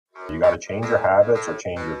You got to change your habits or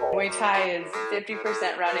change your goals. Muay Thai is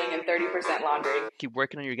 50% running and 30% laundry. Keep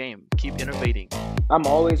working on your game. Keep innovating. I'm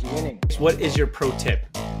always winning. What is your pro tip?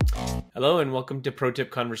 Hello and welcome to Pro Tip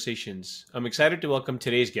Conversations. I'm excited to welcome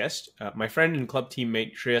today's guest, my friend and club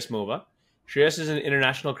teammate Shreyas Movva. Shreyas is an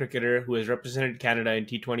international cricketer who has represented Canada in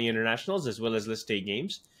T20 internationals as well as List A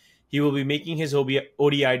games. He will be making his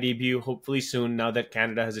ODI debut hopefully soon now that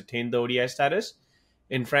Canada has attained the ODI status.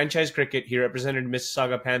 In franchise cricket, he represented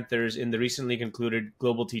Mississauga Panthers in the recently concluded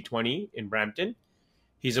Global T20 in Brampton.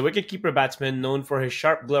 He's a wicketkeeper batsman known for his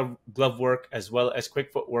sharp glove work as well as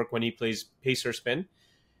quick footwork when he plays pace or spin.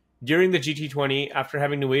 During the GT20, after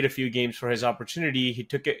having to wait a few games for his opportunity, he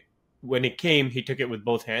took it with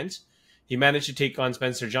both hands. He managed to take on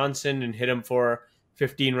Spencer Johnson and hit him for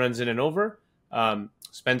 15 runs in and over.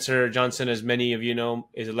 Spencer Johnson, as many of you know,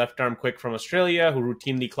 is a left-arm quick from Australia who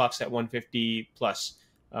routinely clocks at 150 plus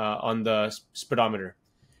on the speedometer.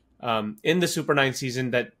 In the Super 9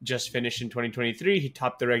 season that just finished in 2023, he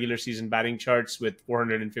topped the regular season batting charts with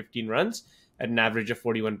 415 runs at an average of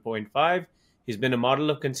 41.5. He's been a model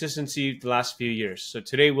of consistency the last few years. So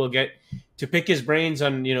today we'll get to pick his brains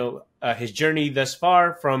on, his journey thus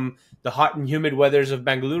far from the hot and humid weathers of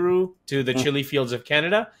Bengaluru to the chilly fields of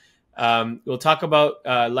Canada. We'll talk about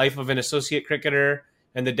life of an associate cricketer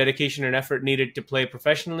and the dedication and effort needed to play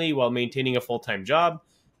professionally while maintaining a full-time job.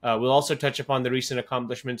 We'll also touch upon the recent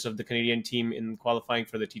accomplishments of the Canadian team in qualifying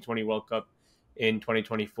for the T20 World Cup in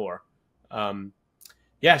 2024.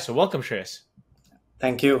 So welcome, Shreyas.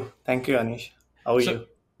 Thank you, Anish. How are you?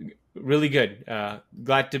 Really good.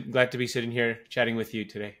 Glad to be sitting here chatting with you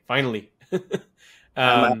today. Finally.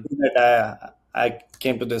 I'm happy that I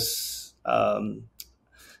came to this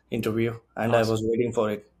interview and awesome. I was waiting for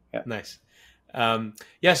it. Yeah. Nice.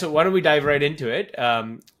 So why don't we dive right into it?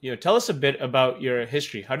 Tell us a bit about your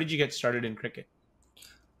history. How did you get started in cricket?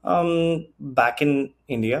 Back in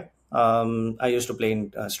India, I used to play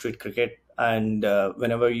in street cricket, and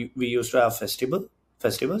whenever we used to have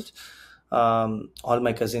festivals, all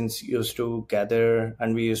my cousins used to gather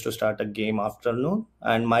and we used to start a game afternoon,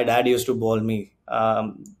 and my dad used to bowl me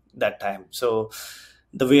that time. So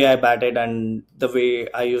the way I batted and the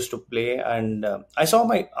way I used to play, and I saw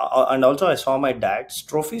my dad's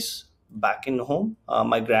trophies back in home,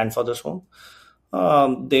 my grandfather's home.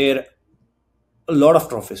 There a lot of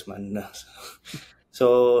trophies, man.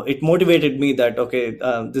 So it motivated me that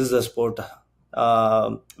this is a sport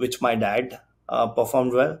which my dad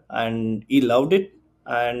performed well, and he loved it,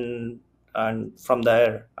 and from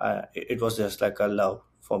there it was just like a love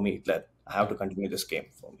for me that I have to continue this game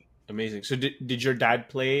for me. Amazing. So did your dad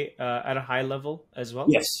play at a high level as well?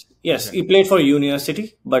 Yes. Okay. He played for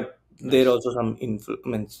university, but there also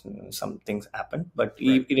some things happened, but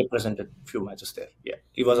he represented a few matches there. Yeah,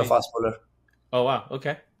 he was a fast bowler. Oh wow,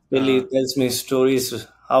 okay. He tells me stories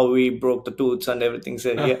how we broke the tooths and everything.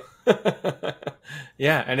 So yeah.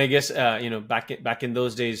 Yeah, and I guess back in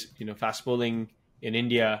those days, fast bowling in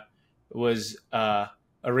India was a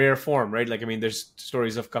rare form, right? There's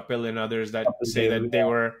stories of Kapil and others that say that they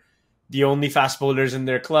were the only fast bowlers in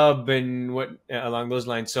their club and what along those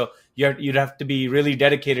lines. So you'd have to be really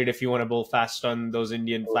dedicated if you want to bowl fast on those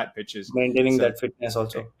Indian flat pitches. Maintaining that fitness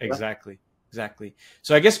also. Exactly.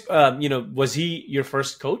 So I guess, was he your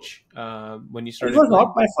first coach when you started? It was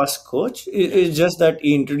not my first coach. It's just that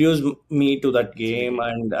he introduced me to that game,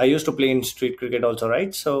 and I used to play in street cricket also,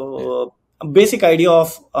 right? So a basic idea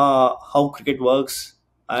of how cricket works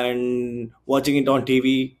and watching it on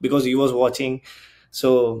TV because he was watching.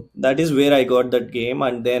 So that is where I got that game.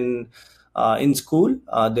 And then in school,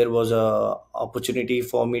 there was a opportunity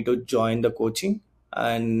for me to join the coaching,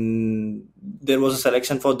 and there was a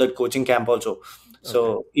selection for that coaching camp also.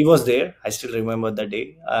 So he was there. I still remember the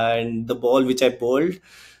day, and the ball which I bowled,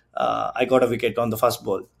 I got a wicket on the first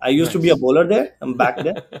ball. I used to be a bowler there back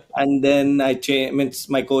then, and then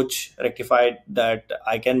my coach rectified that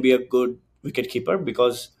I can be a good wicket keeper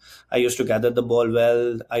because I used to gather the ball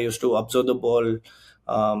well. I used to observe the ball,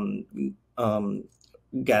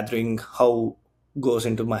 gathering how goes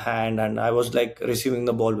into my hand, and I was like receiving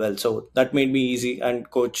the ball well. So that made me easy, and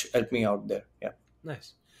coach helped me out there. Yeah.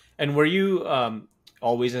 Nice. And were you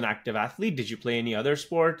always an active athlete? Did you play any other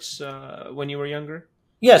sports when you were younger?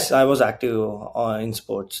 Yes, I was active in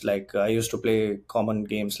sports. Like I used to play common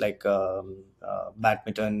games like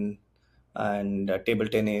badminton and table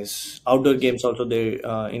tennis. Outdoor games also there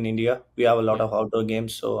in India. We have a lot of outdoor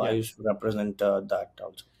games, so I used to represent that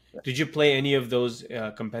also. Yeah. Did you play any of those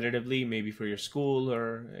competitively, maybe for your school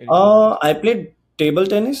or anything? I played table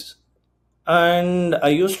tennis, and I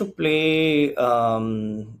used to play a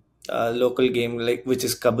local game which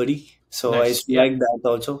is kabaddi. So I Nice. used to Yeah. like that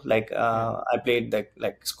also. Like Yeah. I played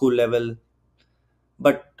like school level,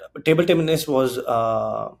 but table tennis was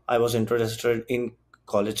I was interested in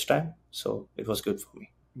college time, so it was good for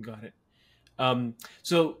me. Got it.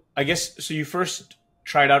 So I guess so. You first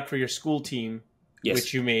tried out for your school team, which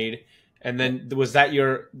Yes. you made, and Yeah. then was that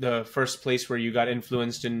the first place where you got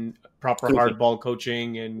influenced in proper Cricket. hardball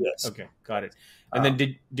coaching? And Yes. okay, got it. And Uh,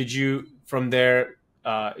 then did you from there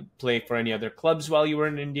play for any other clubs while you were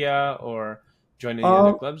in India, or join any other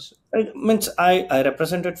uh, clubs? it means I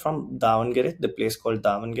represented from Davangere, the place called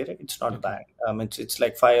Davangere. It's not Okay, bad. It's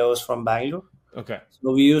like 5 hours from Bangalore. okay,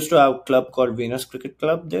 So we used to have a club called Venus Cricket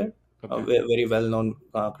Club there, a okay. very well-known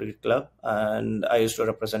cricket club, and I used to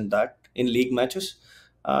represent that in league matches.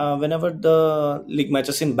 Whenever the league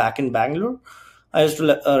matches in Bangalore, I used to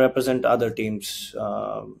represent other teams,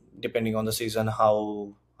 depending on the season,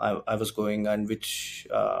 how I was going, and which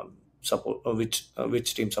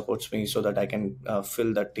team supports me, so that I can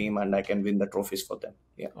fill that team and I can win the trophies for them.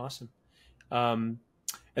 Yeah. Awesome. Um,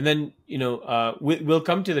 and then we'll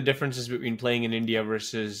come to the differences between playing in India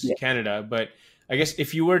versus Yeah. Canada. But I guess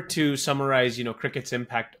if you were to summarize, cricket's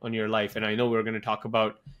impact on your life, and I know we're going to talk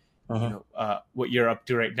about Mhm. what you're up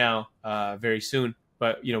to right now very soon.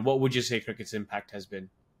 But what would you say cricket's impact has been?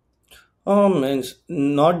 It's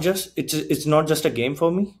not just a game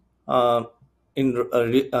for me. In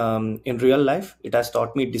real life, it has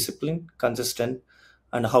taught me discipline, consistent,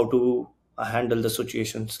 and how to handle the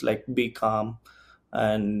situations. Like be calm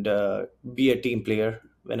and be a team player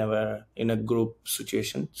whenever in a group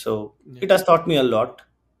situation. So Yeah. it has taught me a lot.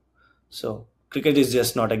 So cricket is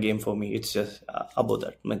just not a game for me. It's just about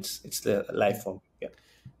that. Means it's the life for me. Yeah.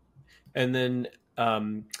 And then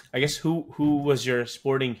I guess who was your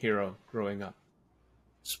sporting hero growing up?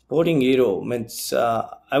 Sporting hero means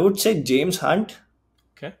I would say James Hunt.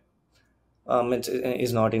 Okay,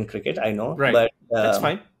 Is not in cricket, I know, right. but That's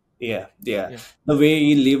fine. yeah, Yeah, the way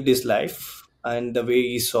he lived his life and the way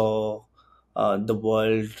he saw the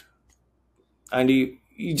world, and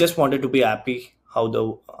he just wanted to be happy.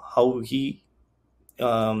 How he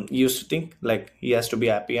used to think, like he has to be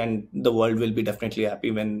happy, and the world will be definitely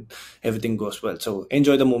happy when everything goes well. So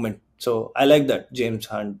enjoy the moment. So I like that James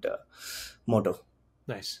Hunt motto.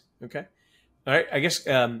 nice. Okay. All right. I guess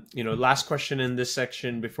last question in this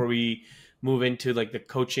section before we move into like the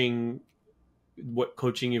coaching, what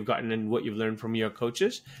coaching you've gotten and what you've learned from your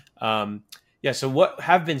coaches. Yeah. So what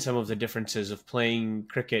have been some of the differences of playing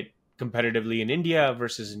cricket competitively in India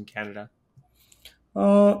versus in Canada?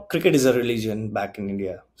 Cricket is a religion back in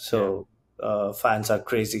India, Yeah. so fans are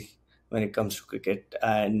crazy when it comes to cricket,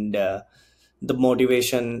 and the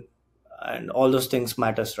motivation and all those things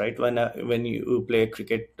matters, right? When you play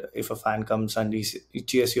cricket, if a fan comes and he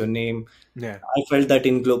cheers your name, Yeah. I felt that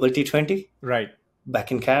in Global T20 Right.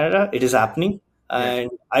 back in Canada, it is Yeah. happening, Yeah.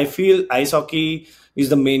 and I feel ice hockey is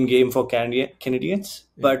the main game for Canadians,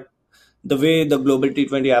 Yeah. but the way the global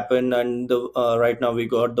T20 happened, and right now we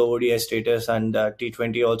got the ODI status and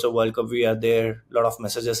T20 also World Cup, we are there. A lot of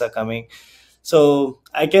messages are coming, so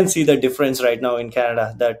I can see the difference right now in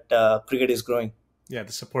Canada that cricket is growing. Yeah.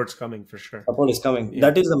 The support's coming for sure. Support is coming. Yeah.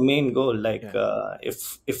 That is the main goal. Like Yeah.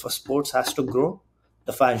 if a sports has to grow,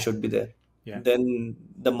 the fan should be there. Yeah. Then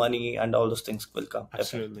the money and all those things will come. Definitely.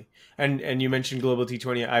 Absolutely. And you mentioned Global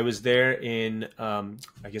T20. I was there in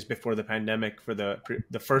I guess before the pandemic for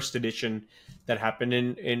the first edition that happened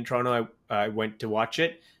in Toronto. I went to watch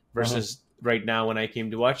it versus right now when I came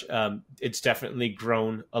to watch. It's definitely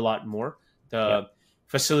grown a lot more. The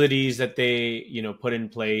facilities that they put in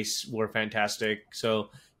place were fantastic. So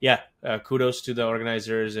yeah, kudos to the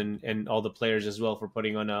organizers and all the players as well for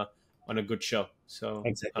putting on a good show. So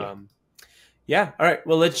Exactly. yeah. All right.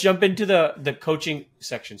 Well, let's jump into the coaching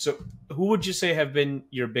section. So, who would you say have been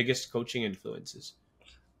your biggest coaching influences?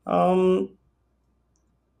 Um,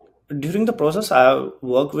 During the process, I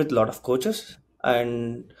worked with a lot of coaches,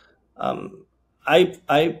 and um,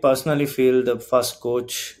 I personally feel the first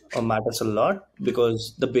coach matters a lot,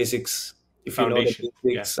 because the basics. If you know the Foundation.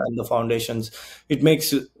 Yeah. basics and the foundations, it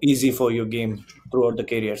makes it easy for your game throughout the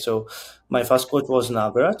career. So my first coach was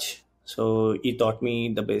Nagaraj. So he taught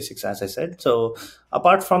me the basics, as I said. So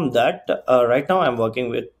apart from that, right now I'm working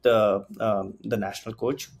with the national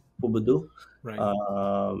coach, Ubudu. Right.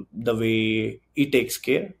 The way he takes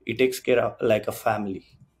care of like a family.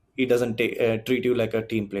 He doesn't treat you like a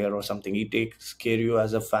team player or something. He takes care of you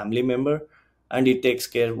as a family member, and he takes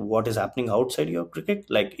care of what is happening outside your cricket.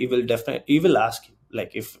 Like he will ask you,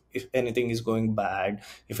 like if anything is going bad,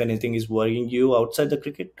 if anything is worrying you outside the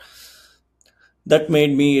cricket. That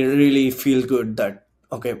made me really feel good that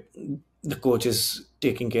okay, the coach is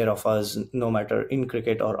taking care of us no matter in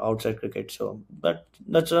cricket or outside cricket. So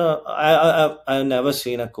that's I've never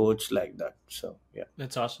seen a coach like that. So yeah.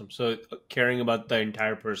 That's awesome. So caring about the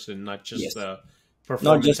entire person, not just Yes, the not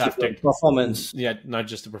performance just the aspect. performance. Yeah, not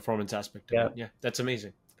just the performance aspect of Yeah. it. Yeah, that's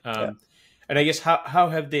amazing. Yeah. And I guess how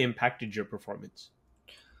have they impacted your performance?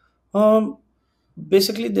 um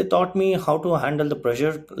Basically they taught me how to handle the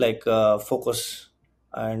pressure, like focus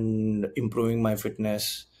and improving my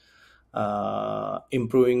fitness,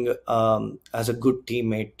 improving as a good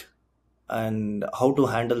teammate, and how to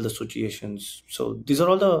handle the situations. So these are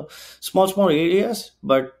all the small areas,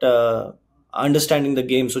 but understanding the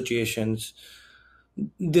game situations,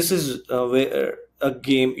 this is where a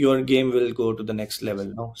game your game will go to the next level,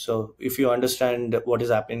 no? So if you understand what is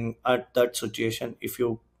happening at that situation, if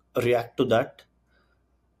you react to that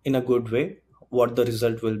in a good way, what the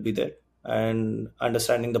result will be there, and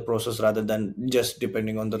understanding the process rather than just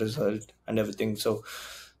depending on the result and everything. So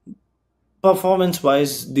performance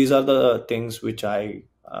wise, these are the things which it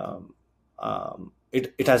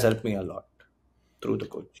has helped me a lot through the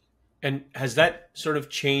coach. And has that sort of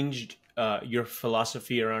changed your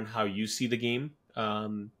philosophy around how you see the game?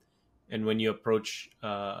 And when you approach,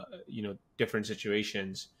 different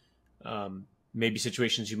situations, maybe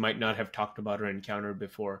situations you might not have talked about or encountered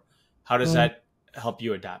before, how does Mm. that help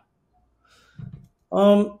you adapt?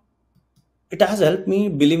 um it has helped me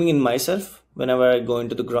believing in myself whenever I go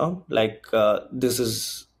into the ground, like this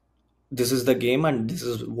is the game and this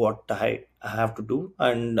is what I have to do,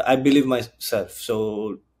 and I believe myself.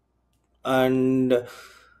 So, and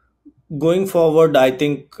going forward, I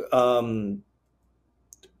think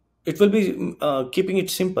it will be keeping it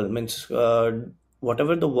simple, means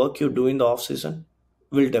whatever the work you do in the off season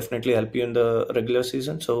will definitely help you in the regular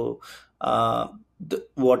season. So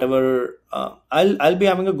whatever I'll be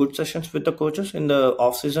having a good sessions with the coaches in the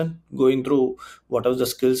off season, going through whatever the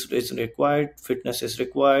skills is required, fitness is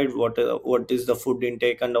required, what is the food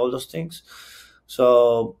intake and all those things.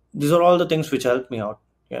 So these are all the things which help me out.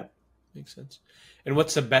 Yeah. Makes sense. And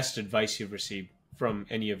what's the best advice you've received from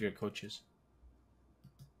any of your coaches?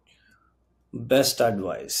 Best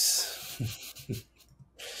advice.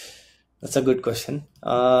 That's a good question.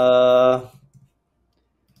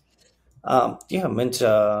 Yeah, means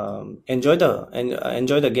enjoy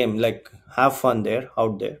the game. Like have fun there,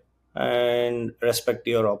 out there, and respect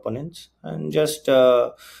your opponents, and just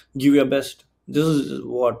give your best. This is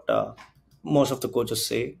what most of the coaches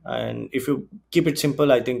say, and if you keep it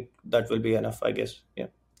simple, I think that will be enough, I guess. Yeah.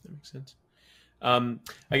 That makes sense.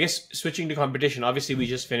 I guess switching to competition. Obviously, we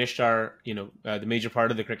just finished our, the major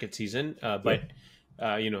part of the cricket season. But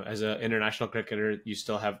as an international cricketer, you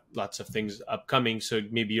still have lots of things upcoming. So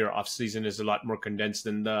maybe your off season is a lot more condensed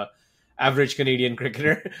than the average Canadian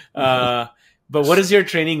cricketer. But what does your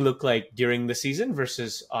training look like during the season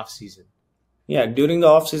versus off season? Yeah, during the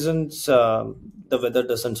off seasons, the weather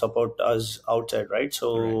doesn't support us outside, right?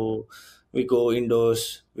 So we go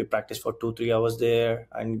indoors, we practice for 2-3 hours there,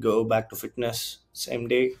 and go back to fitness same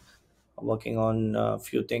day, working on a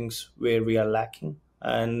few things where we are lacking,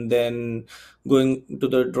 and then going to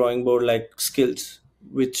the drawing board, like skills.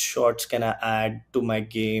 Which shots can I add to my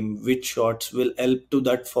game? Which shots will help to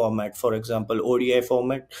that format? For example, ODI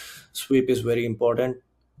format, sweep is very important,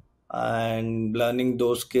 and learning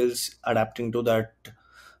those skills, adapting to that,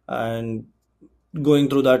 and going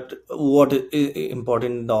through that what is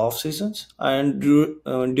important in the off seasons. And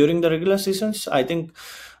during the regular seasons, I think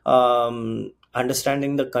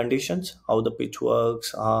understanding the conditions, how the pitch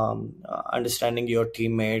works, understanding your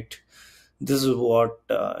teammate. This is what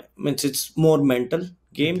means it's more mental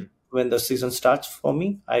game when the season starts for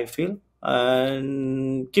me, I feel.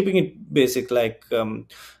 And keeping it basic, like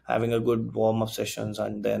having a good warm-up sessions,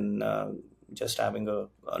 and then just having a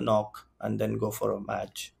knock, and then go for a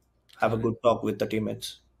match, have a Got it. good talk with the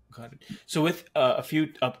teammates. Got it. So with a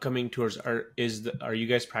few upcoming tours, are you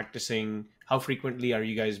guys practicing? How frequently are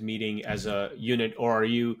you guys meeting as a unit, or are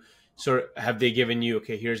you have they given you,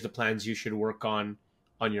 okay, here's the plans you should work on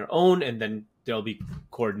your own, and then there'll be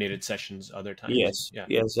coordinated sessions other times? Yes, Yeah.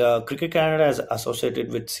 yes. Cricket Canada is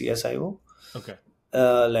associated with CSIO. Okay.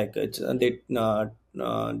 Like they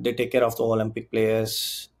take care of the Olympic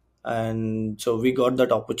players, and so we got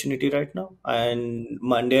that opportunity right now. And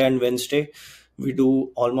Monday and Wednesday, we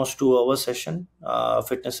do almost 2 hour session,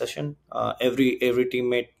 fitness session. Every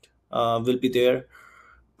teammate will be there,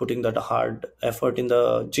 putting that hard effort in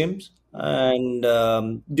the gyms. And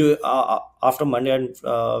after Monday and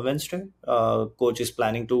Wednesday, coach is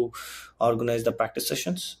planning to organize the practice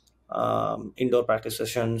sessions, indoor practice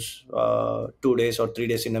sessions, 2 days or 3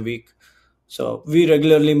 days in a week. So we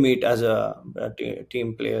regularly meet as a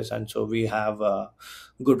team players, and so we have a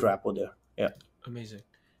good rapport there. Yeah. Amazing.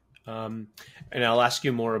 And I'll ask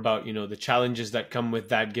you more about, the challenges that come with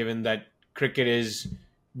that, given that cricket is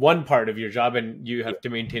one part of your job and you have to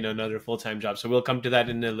maintain another full-time job. So we'll come to that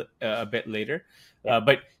in a bit later.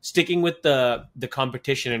 But sticking with the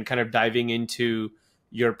competition and kind of diving into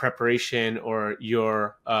your preparation or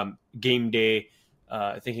your game day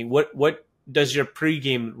thinking, what does your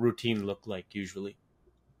pre-game routine look like usually?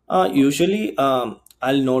 Usually, I'll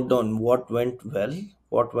note down what went well,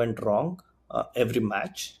 what went wrong, every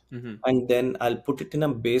match, Mm-hmm. and then I'll put it in a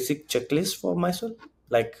basic checklist for myself,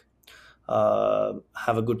 like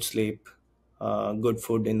have a good sleep, good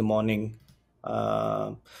food in the morning,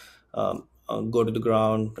 uh, go to the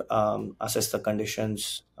ground, assess the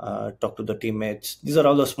conditions, talk to the teammates. These are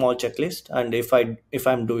all the small checklists, and if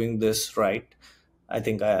I'm doing this right, I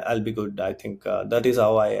think I'll be good. I think that is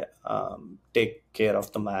how I take care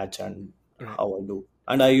of the match and Right. how I do.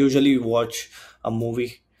 And I usually watch a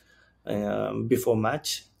movie before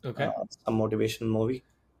match, Okay. a motivation movie,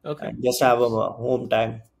 Okay. and just have a home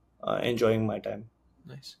time, enjoying my time.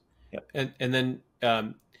 Nice. Yeah. And then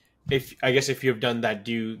if you've done that,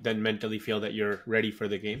 do you then mentally feel that you're ready for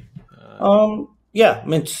the game? Yeah,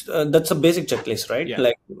 means that's a basic checklist, right? Yeah.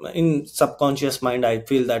 Like in subconscious mind, I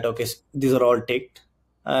feel that okay, these are all ticked,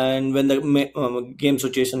 and when the game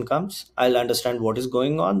situation comes, I'll understand what is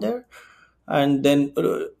going on there, and then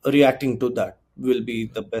reacting to that will be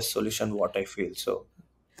the best solution. What I feel. So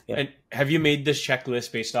yeah. And have you made this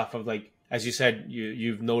checklist based off of, like, as you said,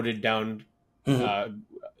 you've noted down Mhm. uh,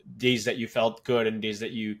 days that you felt good and days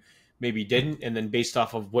that you maybe didn't, and then based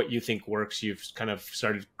off of what you think works, you've kind of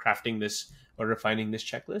started crafting this or refining this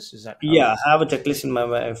checklist. Is that how? Yeah, I have a checklist in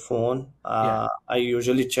my phone. Yeah. I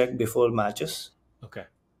usually check before matches Okay.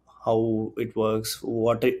 how it works,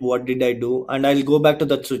 what did I do, and I'll go back to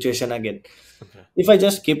that situation again. Okay. If I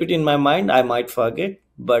just keep it in my mind, I might forget.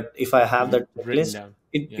 But if I have that You've written checklist, down.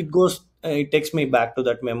 it, Yeah. it goes, it takes me back to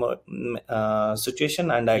that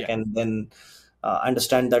situation, and I Yeah. can then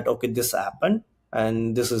understand that okay, this happened,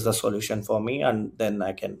 and this is the solution for me, and then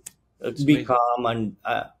I can It's be amazing. calm, and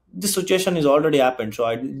this situation is already happened, so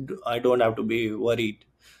I don't have to be worried.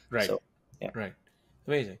 Right. So yeah. Right.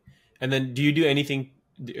 Amazing. And then do you do anything?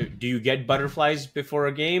 Do you get butterflies before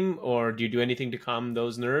a game, or do you do anything to calm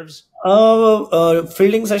those nerves?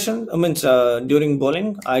 Fielding session. I mean, during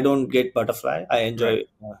bowling, I don't get butterfly. I Right. enjoy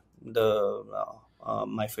the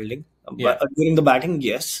my fielding. Yeah. But during the batting,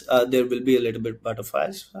 yes, there will be a little bit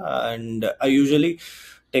butterflies, and I usually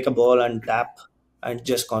take a ball and tap and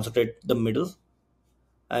just concentrate the middle.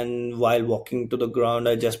 And while walking to the ground,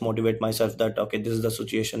 I just motivate myself that okay, this is the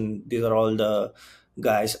situation. These are all the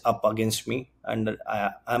guys up against me, and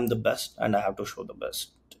I'm the best, and I have to show the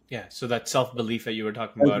best. Yeah. So that self belief that you were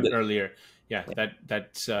talking about earlier, yeah,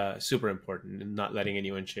 that's super important, and not letting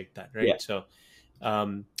anyone shake that, right? Yeah.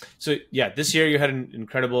 So yeah, this year you had an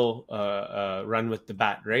incredible run with the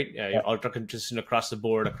bat, right? You're ultra consistent across the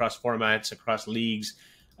board, across formats, across leagues.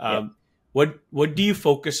 What do you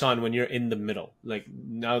focus on when you're in the middle? Like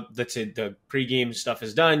now, let's say the pregame stuff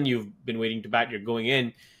is done. You've been waiting to bat. You're going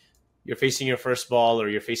in. You're facing your first ball, or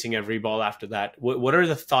you're facing every ball after that. What are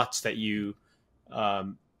the thoughts that you?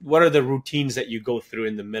 What are the routines that you go through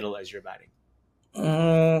in the middle as you're batting?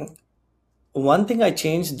 One thing I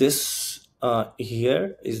changed this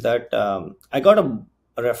here is that I got a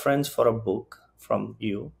reference for a book from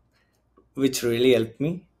you, which really helped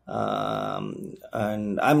me.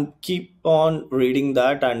 And I'm keep on reading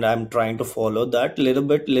that, and I'm trying to follow that little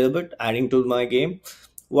bit, adding to my game.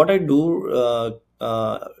 What I do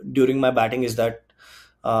during my batting is that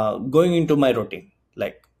going into my routine,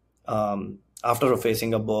 like after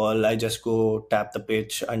facing a ball, I just go tap the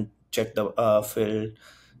pitch and check the field.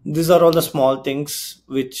 These are all the small things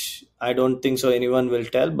which I don't think so anyone will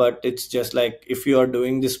tell, but it's just like if you are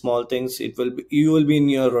doing these small things, you will be in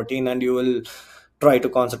your routine, and you will try to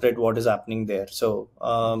concentrate what is happening there. So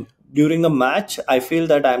during the match, I feel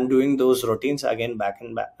that I'm doing those routines again back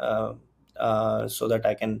and back, so that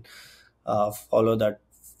I can follow that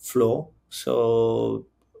flow. So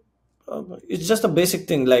it's just a basic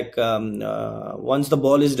thing. Like once the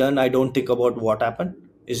ball is done, I don't think about what happened.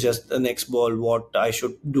 It's just the next ball, what I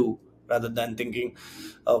should do, rather than thinking,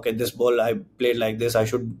 okay, this ball I played like this, I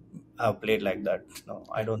should have played like that. No,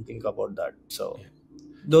 I don't think about that. So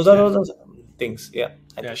those are all the things. Yeah.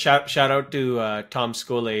 Yeah. Shout out to Tom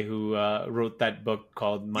Scoley, who wrote that book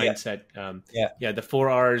called Mindset. The 4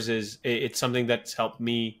 R's it's something that's helped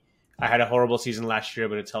me. I had a horrible season last year,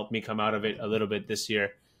 but it's helped me come out of it a little bit this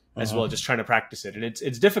year as well, just trying to practice it. And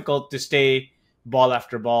it's difficult to stay ball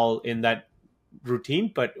after ball in that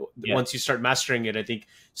routine, but once you start mastering it, I think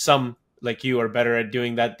some like you are better at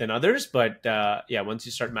doing that than others. But once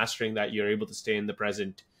you start mastering that, you're able to stay in the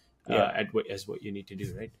present as what you need to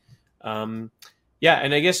do, right? And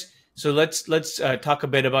I guess so. Let's talk a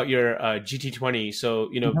bit about your GT20.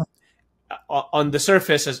 So on the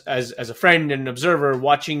surface, as a friend and an observer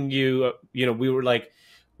watching you, we were like,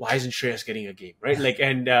 why isn't Shreyas getting a game, right? Like,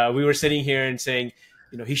 and we were sitting here and saying,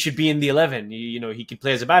 he should be in the 11. He can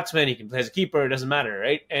play as a batsman, he can play as a keeper, it doesn't matter,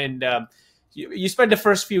 right? And you spent the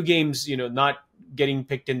first few games, not getting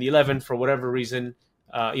picked in the 11 for whatever reason.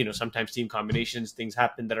 Sometimes team combinations, things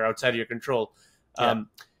happen that are outside of your control.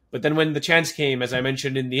 But then when the chance came, as I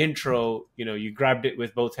mentioned in the intro, you grabbed it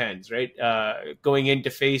with both hands, right? Going in to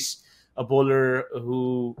face a bowler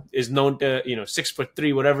who is known to,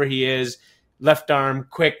 6'3", whatever he is, left arm,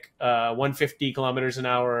 quick, 150 kilometers an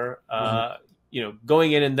hour,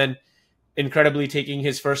 going in and then incredibly taking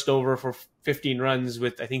his first over for 15 runs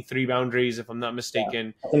with, I think, 3 boundaries, if I'm not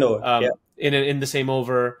mistaken, in the same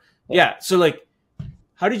over. So like,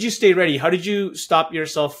 how did you stay ready? How did you stop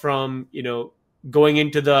yourself from, going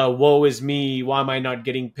into the woe is me, why am I not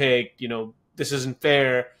getting picked? This isn't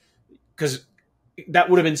fair, because that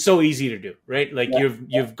would have been so easy to do, right? Like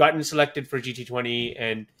you've gotten selected for GT20,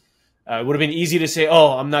 and it would have been easy to say,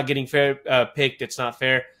 "Oh, I'm not getting picked. It's not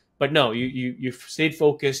fair." But no, you stayed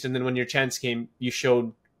focused, and then when your chance came, you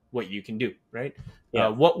showed what you can do, right?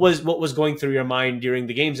 What was going through your mind during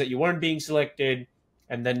the games that you weren't being selected,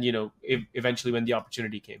 and then eventually when the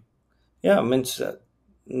opportunity came?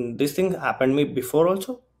 This thing happened me before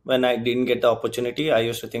also. When I didn't get the opportunity, I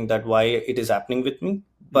used to think that why it is happening with me.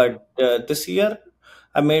 But this year,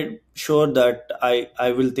 I made sure that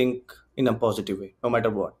I will think in a positive way, no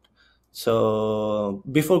matter what. So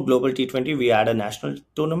before Global T20, we had a national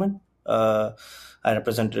tournament. I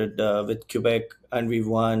represented with Quebec, and we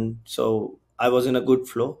won. So I was in a good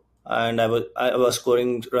flow, and I was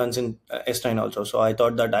scoring runs in S9 also. So I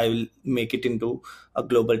thought that I will make it into a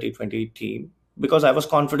Global T20 team, because I was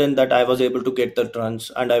confident that I was able to get the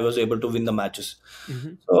runs and I was able to win the matches.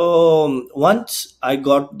 So once I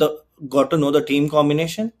got to know the team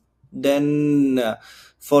combination, then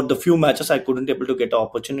for the few matches I couldn't able to get the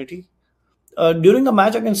opportunity. During the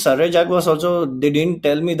match against Surrey Jaguars also, they didn't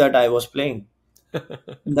tell me that I was playing.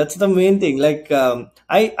 That's the main thing. Like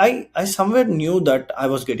I somewhere knew that I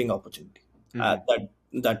was getting opportunity at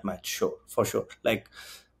that match, sure, for sure. Like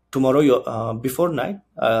tomorrow, before night,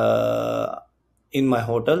 in my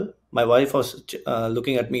hotel, my wife was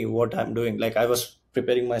looking at me what I'm doing. Like I was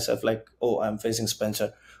preparing myself, like, oh, I'm facing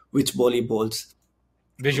Spencer, which ball he bowls.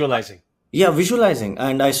 Visualizing. Visualizing.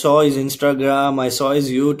 And I saw his Instagram, I saw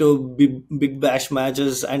his YouTube, big bash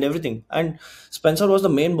matches and everything. And Spencer was the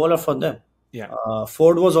main bowler for them.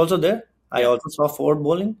 Ford was also there. I also saw Ford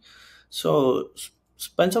bowling. So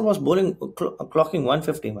Spencer was bowling, clocking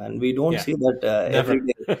 150, man. We don't see that every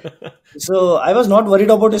day. So I was not worried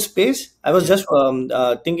about his pace. I was just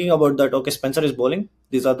thinking about that, okay, Spencer is bowling.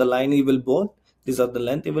 These are the line he will bowl. These are the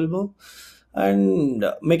length he will bowl. And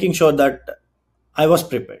making sure that I was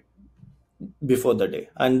prepared before the day.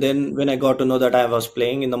 And then when I got to know that I was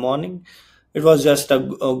playing in the morning, it was just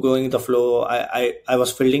going with the flow. I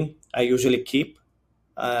was fielding. I usually keep,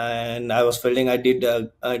 and I was fielding. I did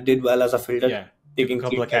well as a fielder, taking a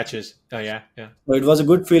couple of catches. So it was a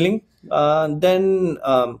good feeling. Then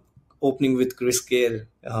opening with Chris Gale,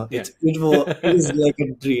 it is like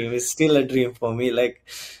a dream. It's still a dream for me. Like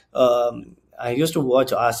I used to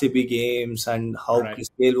watch RCB games and how Chris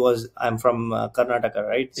Gale was. I'm from Karnataka,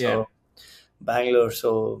 right? So Bangalore.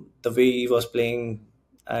 So the way he was playing,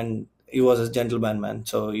 and he was a gentleman, man.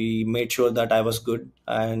 So he made sure that I was good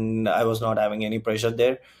and I was not having any pressure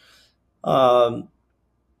there.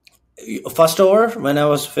 First over when I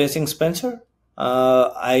was facing Spencer,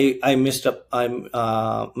 I missed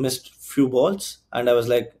few balls, and I was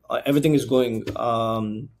like, everything is going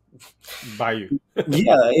by you.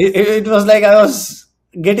 It was like I was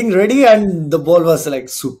getting ready and the ball was like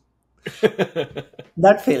soup.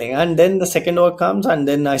 That feeling. And then the second over comes, and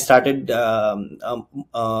then I started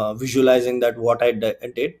visualizing that what I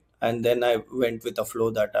did, and then I went with the flow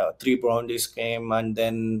that 3 boundaries came, and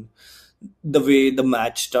then the way the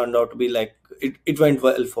match turned out to be, like it went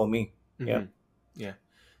well for me.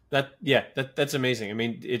 That's amazing. I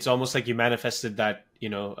mean, it's almost like you manifested that,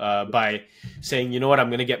 by saying, you know what, I'm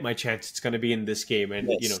going to get my chance. It's going to be in this game. And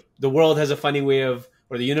the world has a funny way of,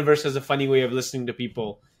 or the universe has a funny way of listening to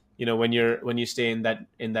people, when you stay in that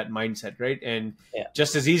mindset, right? And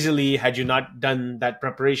just as easily, had you not done that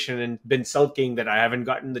preparation and been sulking that I haven't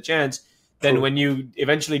gotten the chance, then True. when you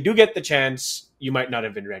eventually do get the chance, you might not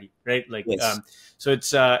have been ready, right? Like, Yes. so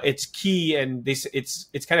it's key, and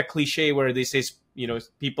it's kind of cliche where they say,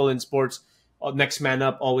 people in sports, next man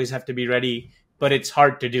up, always have to be ready, but it's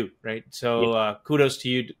hard to do, right? Yeah. So kudos to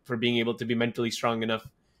you for being able to be mentally strong enough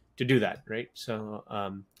to do that, right? So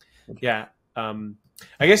yeah.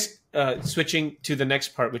 I guess switching to the next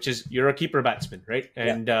part, which is you're a keeper batsman, right?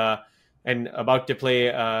 And about to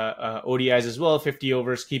play ODIs as well, 50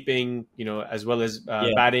 overs keeping, as well as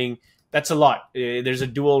Yeah. batting. That's a lot. There's a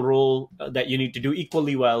dual role that you need to do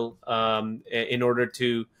equally well in order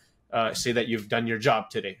to say that you've done your job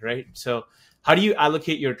today, right? So how do you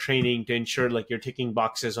allocate your training to ensure like you're ticking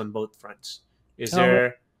boxes on both fronts? Is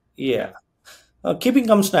there... Yeah. Keeping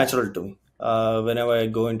comes natural to me. Whenever I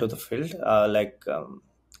go into the field,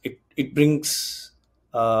 it brings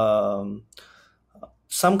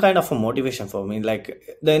some kind of a motivation for me.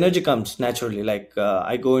 Like the energy comes naturally. Like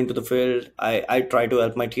I go into the field, I try to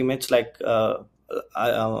help my teammates. I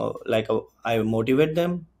motivate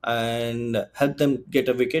them and help them get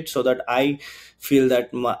a wicket, so that I feel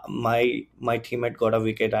that my teammate got a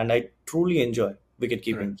wicket, and I truly enjoy wicket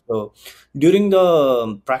keeping. Right. So during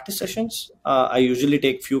the practice sessions, I usually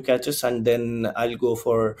take few catches, and then I'll go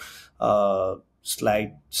for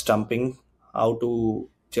slide stumping, how to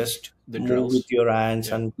just The move drills. with your hands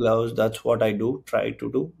Yeah. and gloves. That's what I do, try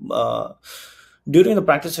to do. During the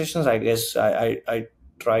practice sessions, I guess I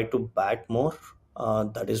try to bat more.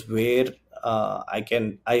 That is where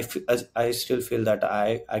I still feel that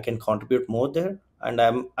I can contribute more there, and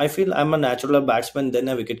I feel I'm a natural batsman than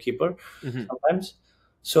a wicket keeper Mhm. sometimes.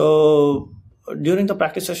 So during the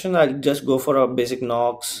practice session, I'll just go for a basic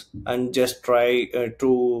knocks and just try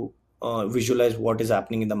to visualize what is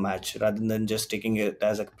happening in the match, rather than just taking it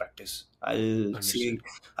as a practice. Understood.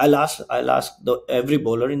 I'll ask every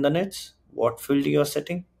bowler in the nets what field you are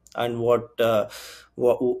setting, and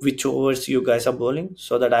which overs you guys are bowling,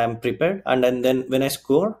 so that I am prepared. And then when I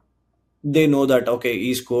score, they know that okay,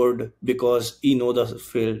 he scored because he know the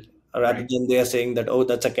field, rather Right. than they are saying that, oh,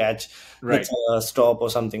 that's a catch, Right. that's a stop or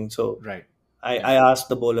something. So Right. I ask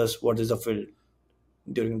the bowlers what is the field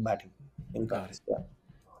during batting in Got it. practice. Yeah.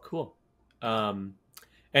 Cool.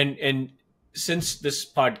 And since this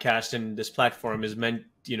podcast and this platform is meant,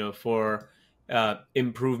 for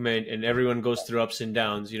improvement, and everyone goes through ups and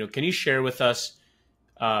downs, can you share with us,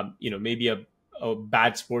 maybe a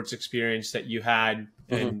bad sports experience that you had,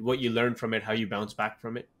 Mhm. and what you learned from it, how you bounce back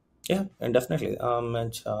from it? Yeah, and definitely.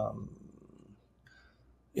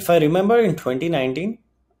 If I remember, in 2019,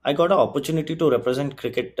 I got an opportunity to represent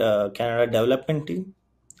Cricket Canada development team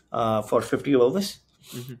for 50 overs.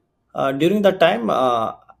 Mhm. During that time,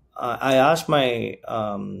 I asked my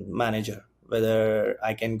manager whether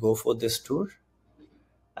I can go for this tour,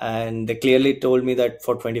 and they clearly told me that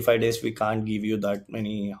for 25 days we can't give you that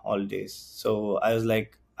many holidays. So I was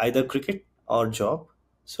like, either cricket or job.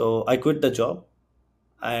 So I quit the job,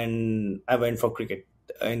 and I went for cricket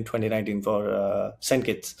in 2019 for St.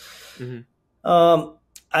 Kitts. Mhm. Um,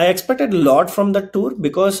 I expected a lot from the tour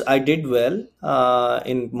because I did well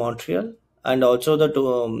in Montreal, and also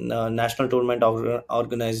the national tournament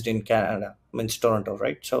organized in Canada, means Toronto,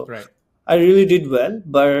 right? So Right. I really did well,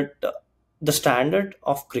 but the standard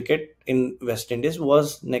of cricket in West Indies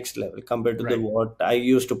was next level compared to the Right. what I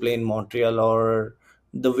used to play in Montreal, or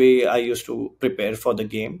the way I used to prepare for the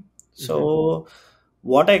game. Mhm. So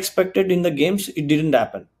what I expected in the games, it didn't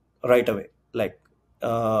happen right away. Like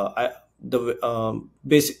I the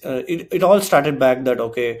basic it all started back that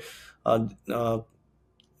okay, uh, uh,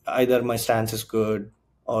 either my stance is good,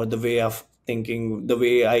 or the way of thinking, the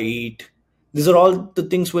way I eat, these are all the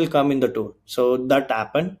things will come in the tour. So that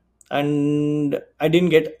happened, and I didn't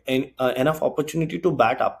get enough opportunity to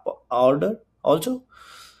bat up order also.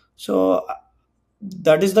 So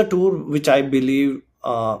that is the tour which I believe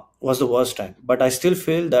was the worst time, but I still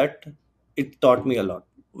feel that it taught me a lot.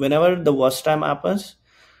 Whenever the worst time happens,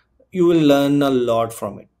 you will learn a lot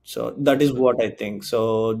from it. So that is what Absolutely. I think.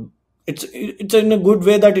 So it's in a good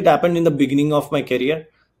way that it happened in the beginning of my career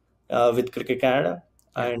with Cricket Canada.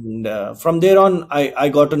 Yeah. And from there on, I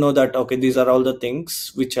got to know that okay, these are all the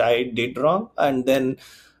things which I did wrong. And then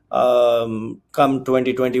come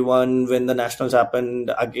 2021, when the nationals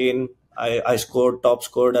happened again, I scored top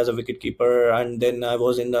scored as a wicket keeper, and then I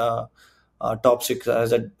was in the top six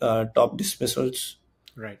as a top dismissals.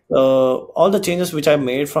 Right. All the changes which I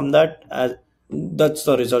made from that, that's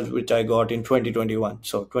the result which I got in 2021.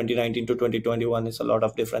 So 2019 to 2021 is a lot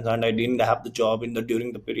of difference, and I didn't have the job in the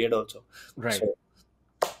during the period also. Right. So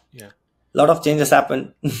Yeah. a lot of changes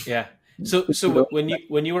happened. Yeah. So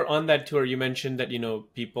when you were on that tour, you mentioned that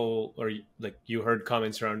people, or like you heard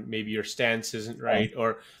comments around maybe your stance isn't right,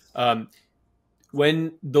 or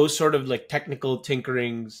when those sort of like technical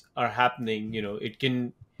tinkerings are happening, it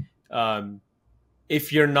can,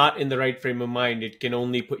 if you're not in the right frame of mind, it can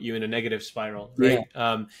only put you in a negative spiral, right?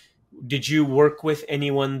 Did you work with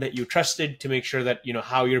anyone that you trusted to make sure that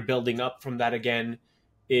how you're building up from that again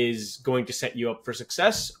is going to set you up for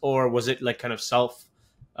success, or was it like kind of self?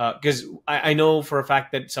 Because I know for a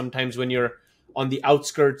fact that sometimes when you're on the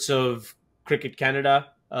outskirts of Cricket Canada,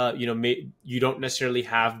 you don't necessarily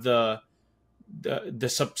have the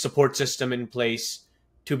support system in place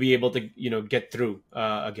to be able to get through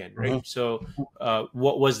again, right? So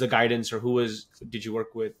what was the guidance, or did you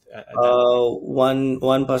work with at that point?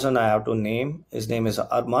 One person I have to name. His name is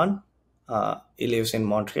Arman. He lives in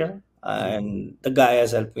Montreal, and the guy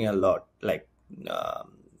has helped me a lot. Like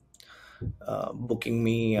booking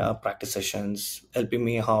me practice sessions, helping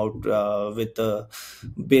me out with the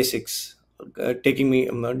basics, taking me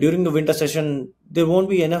during the winter session. There won't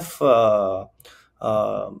be enough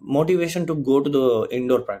motivation to go to the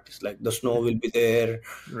indoor practice. Like the snow will be there,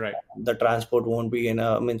 Right. the transport won't be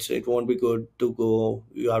enough. Means it won't be good to go.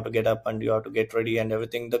 You have to get up and you have to get ready and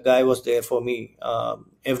everything. The guy was there for me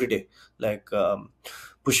every day, like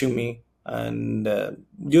pushing me. And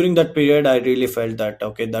during that period, I really felt that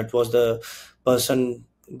okay, that was the person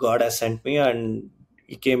God has sent me, and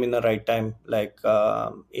he came in the right time. Like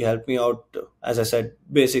he helped me out, as I said,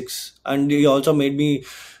 basics, and he also made me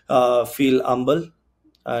feel humble,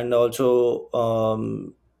 and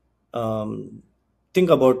also think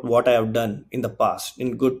about what I have done in the past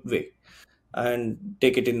in good way, and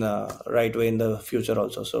take it in the right way in the future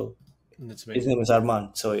also. So That's his amazing. name is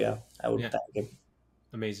Arman. So yeah, I would Yeah. thank him.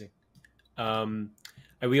 Amazing. And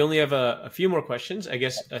we only have a few more questions. I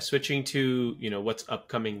guess switching to what's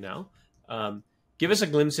upcoming now. Give us a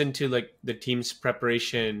glimpse into like the team's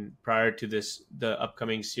preparation prior to the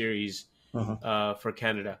upcoming series for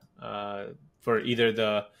Canada, for either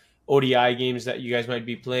the ODI games that you guys might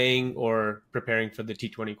be playing or preparing for the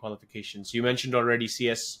T20 qualifications. You mentioned already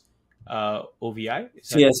CS OVI.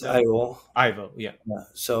 CSIO. IVO, yeah.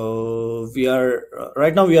 So we are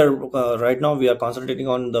right now we are concentrating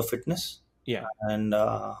on the fitness, Yeah. and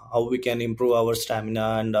how we can improve our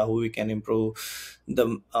stamina, and how we can improve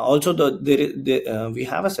the also we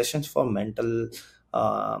have a sessions for mental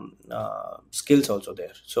skills also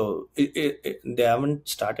there. So they haven't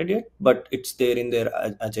started yet, but it's there in their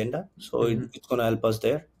agenda. So it's going to help us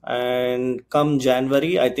there. And come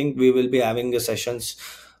January, I think we will be having the sessions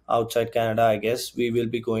outside Canada. I guess we will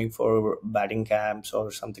be going for batting camps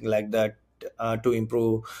or something like that to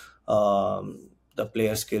improve the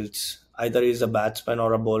player skills. Either is a batsman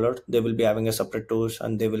or a bowler, they will be having a separate tours,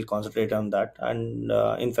 and they will concentrate on that. And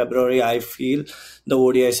in February, I feel the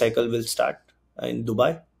ODI cycle will start in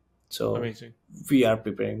Dubai. So Amazing. we are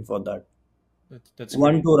preparing for that. That's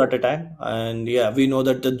One great. tour at a time. And yeah, we know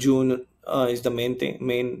that the June is the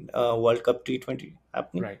main World Cup T20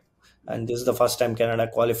 happening. Right. And this is the first time Canada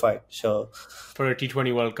qualified. So For a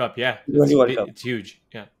T20 World Cup, yeah. T20 World Cup. It's huge.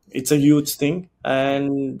 Yeah. It's a huge thing,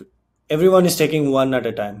 and everyone is taking one at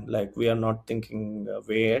a time. Like we are not thinking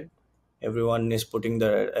way ahead. Everyone is putting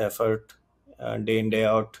their effort day in day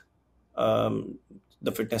out.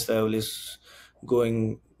 The fitness level is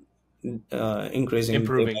going increasing,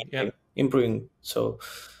 Improving. Yeah. improving. So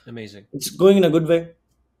Amazing. it's going in a good way.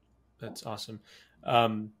 That's awesome.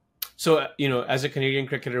 So, as a Canadian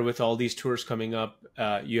cricketer with all these tours coming up,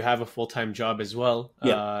 you have a full-time job as well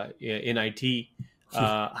in IT.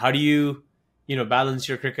 How do you, balance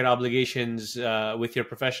your cricket obligations with your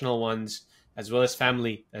professional ones, as well as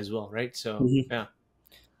family as well, right? So, yeah.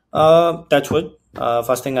 Touch wood.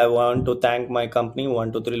 First thing, I want to thank my company,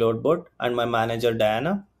 123 Load Board, and my manager,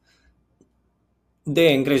 Diana.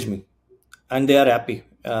 They encourage me, and they are happy.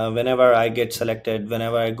 Whenever I get selected,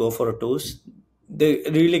 whenever I go for tours, they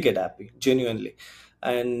really get happy, genuinely.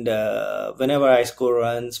 And whenever I score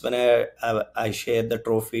runs, I share the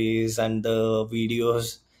trophies and the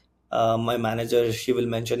videos, my manager, she will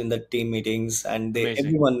mention in the team meetings, and Amazing.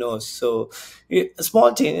 everyone knows. So a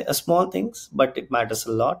small change, small things, but it matters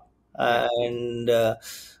a lot. Yeah. And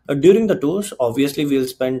during the tours, obviously we'll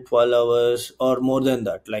spend 12 hours or more than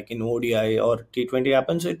that. Like in ODI or T20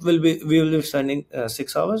 happens, we will be spending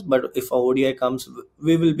 6 hours. But if a ODI comes,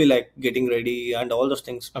 we will be like getting ready and all those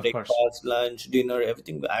things, Of breakfast, course. lunch, dinner,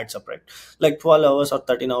 everything adds up, right? Like 12 hours or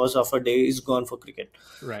 13 hours of a day is gone for cricket.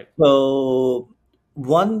 Right. So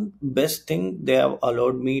one best thing they have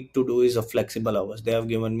allowed me to do is a flexible hours. They have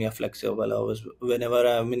given me a flexible hours whenever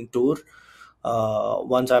I'm in tour.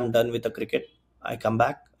 Once I'm done with the cricket, I come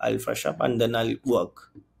back, I'll fresh up, and then I'll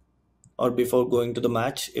work. Or before going to the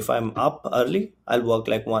match, if I'm up early, I'll work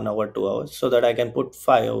like 1 hour, 2 hours, so that I can put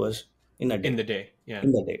 5 hours in a In day. the day. Yeah.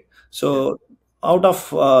 In the day. So out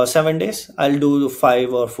of 7 days, I'll do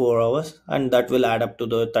 5 or 4 hours, and that will add up to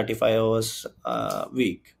the 35 hours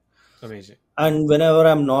week. Amazing. And whenever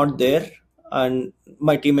I'm not there, and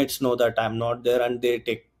my teammates know that I'm not there, and they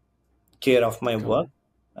take care of my work.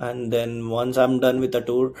 And then once I'm done with the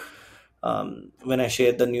tour, when I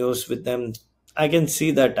share the news with them, I can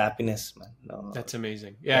see that happiness, man. That's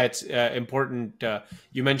amazing. Yeah, it's important.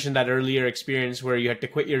 You mentioned that earlier experience where you had to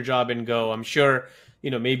quit your job and go. I'm sure,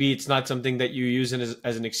 maybe it's not something that you use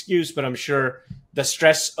as an excuse, but I'm sure the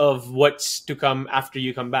stress of what's to come after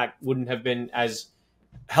you come back wouldn't have been as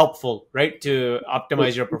helpful, right? To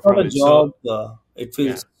optimize your Without a performance. job, So, it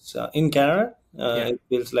feels in Canada, it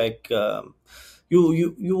feels like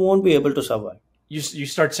you won't be able to survive. you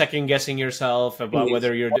start second guessing yourself about Yes.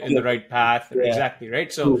 whether you're in the right path. Yeah. Exactly,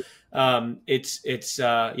 right? So True. it's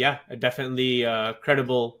definitely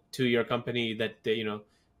credible to your company that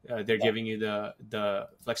they're giving you the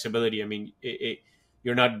flexibility. I mean,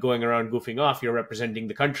 you're not going around goofing off. You're representing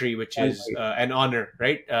the country, which is an honor,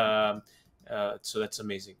 right? So that's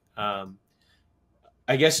amazing.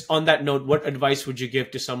 I guess on that note, what advice would you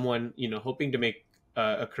give to someone hoping to make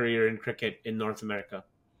a career in cricket in North America?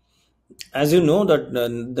 As you know, that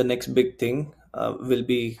the next big thing will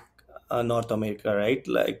be North America, right?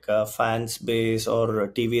 Like fans base or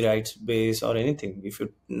TV rights base or anything. If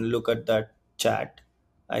you look at that chat,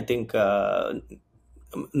 I think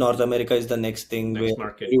North America is the next thing Next where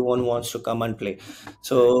market. everyone wants to come and play.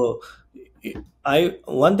 So I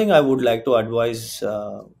one thing I would like to advise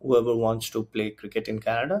whoever wants to play cricket in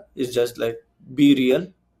Canada is just like be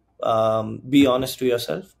real, be honest to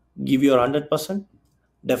yourself, give your 100%.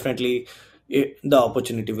 Definitely, the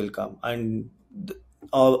opportunity will come, and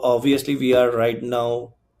obviously we are right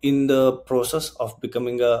now in the process of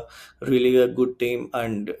becoming a good team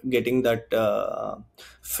and getting that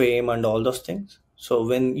fame and all those things. So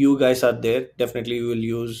when you guys are there, definitely you will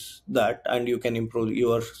use that, and you can improve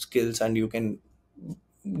your skills, and you can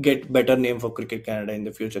get better name for Cricket Canada in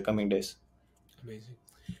the future coming days. Amazing.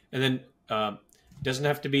 And then doesn't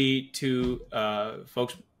have to be to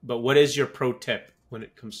folks, but what is your pro tip when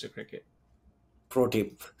it comes to cricket? Pro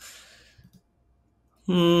tip.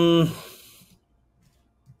 Enjoy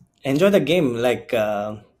the game. Like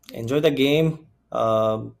enjoy the game.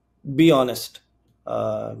 Be honest.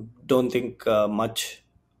 Don't think much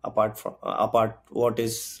apart what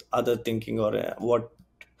is other thinking, or what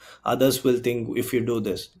others will think if you do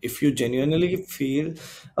this. If you genuinely feel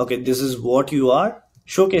okay, this is what you are,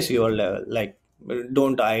 showcase your level. Like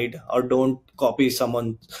don't hide or don't copy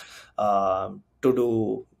someone to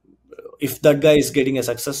do. If that guy is getting a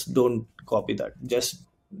success, don't copy that. Just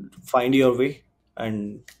find your way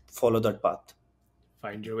and follow that path.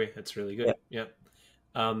 Find your way. That's really good. Yeah.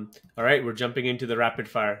 All right, we're jumping into the rapid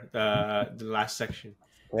fire, the last section.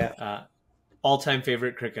 All-time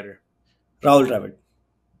favorite cricketer? Rahul Dravid.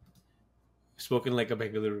 Spoken like a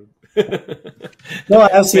Bengaluru. No,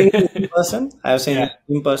 I have seen him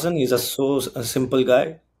in person. He's a simple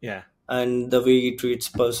guy. Yeah. And the way he treats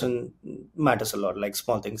person matters a lot, like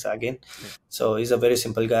small things again. So he's a very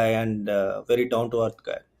simple guy and very down-to-earth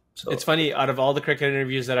guy. So it's funny, out of all the cricket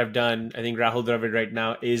interviews that I've done, I think Rahul Dravid right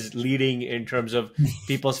now is leading in terms of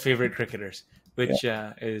people's favorite cricketers, which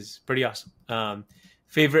is pretty awesome.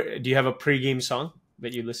 Do you have a pre-game song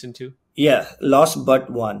that you listen to? Yeah, Lost But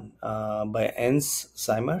One by Hans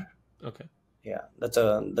Zimmer. Okay. Yeah, that's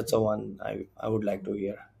a one I would like to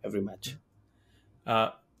hear every match.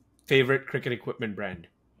 Favorite cricket equipment brand?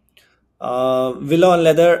 Willow and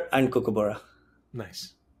Leather and Kookaburra.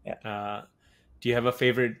 Nice. Yeah. Do you have a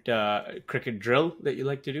favorite cricket drill that you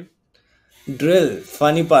like to do? Drill,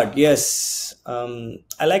 funny part, yes.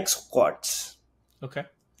 I like squats. Okay.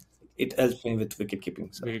 It helps me with wicket keeping.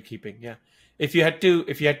 So. Wicket keeping, yeah. If you had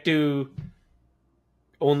to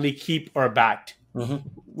only keep or bat,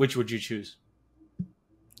 which would you choose?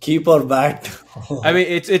 Keep or bat? I mean,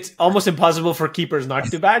 it's almost impossible for keepers not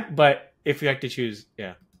to bat, but if you had to choose,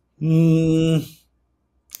 yeah. Any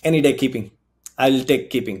day keeping. I'll take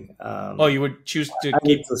keeping. You would choose to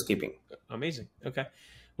choose keeping. Amazing. Okay.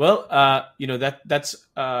 Well, that's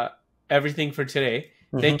everything for today.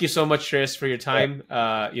 Thank you so much, Shreyas, for your time.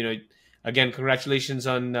 Again, congratulations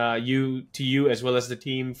on you as well as the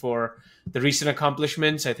team for the recent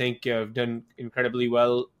accomplishments. I think you've done incredibly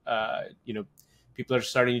well. People are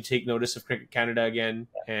starting to take notice of Cricket Canada again,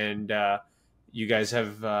 and you guys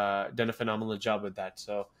have done a phenomenal job with that.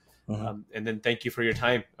 So, and then thank you for your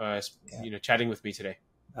time, chatting with me today.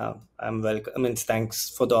 I'm welcome. I mean, thanks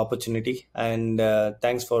for the opportunity, and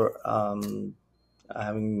thanks for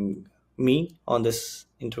having me on this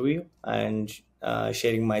interview and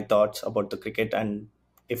sharing my thoughts about the cricket. And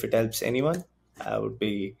if it helps anyone, I would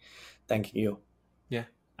be thanking you. Yeah,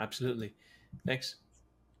 absolutely. Thanks.